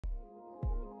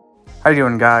How you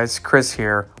doing, guys? Chris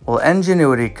here. Well,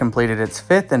 Ingenuity completed its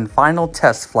fifth and final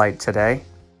test flight today.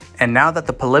 And now that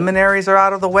the preliminaries are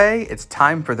out of the way, it's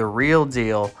time for the real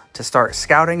deal to start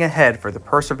scouting ahead for the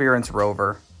Perseverance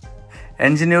rover.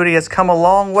 Ingenuity has come a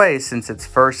long way since its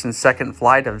first and second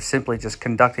flight of simply just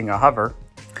conducting a hover.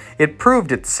 It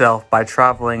proved itself by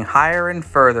traveling higher and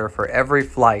further for every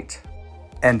flight.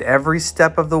 And every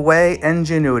step of the way,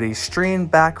 Ingenuity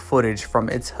streamed back footage from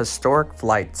its historic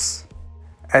flights.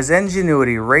 As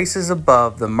Ingenuity races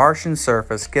above the Martian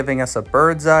surface, giving us a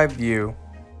bird's eye view,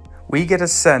 we get a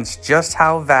sense just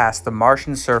how vast the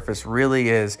Martian surface really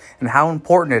is and how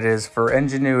important it is for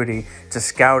Ingenuity to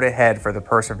scout ahead for the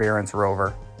Perseverance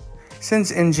rover.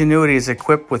 Since Ingenuity is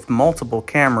equipped with multiple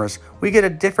cameras, we get a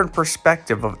different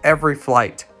perspective of every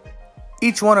flight.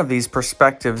 Each one of these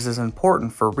perspectives is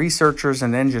important for researchers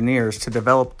and engineers to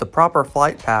develop the proper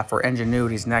flight path for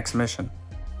Ingenuity's next mission.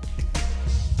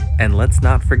 And let's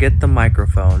not forget the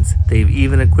microphones. They've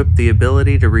even equipped the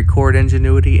ability to record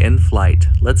Ingenuity in flight.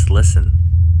 Let's listen.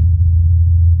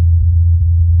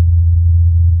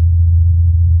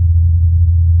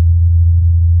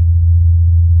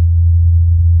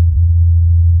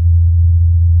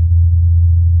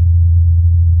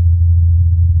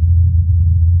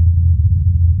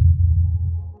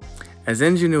 As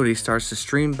Ingenuity starts to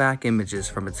stream back images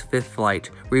from its fifth flight,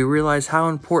 we realize how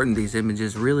important these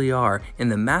images really are in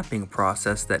the mapping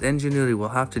process that Ingenuity will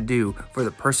have to do for the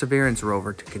Perseverance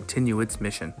rover to continue its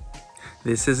mission.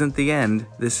 This isn't the end,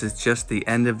 this is just the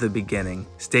end of the beginning.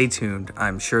 Stay tuned,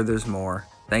 I'm sure there's more.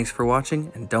 Thanks for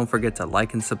watching, and don't forget to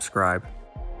like and subscribe.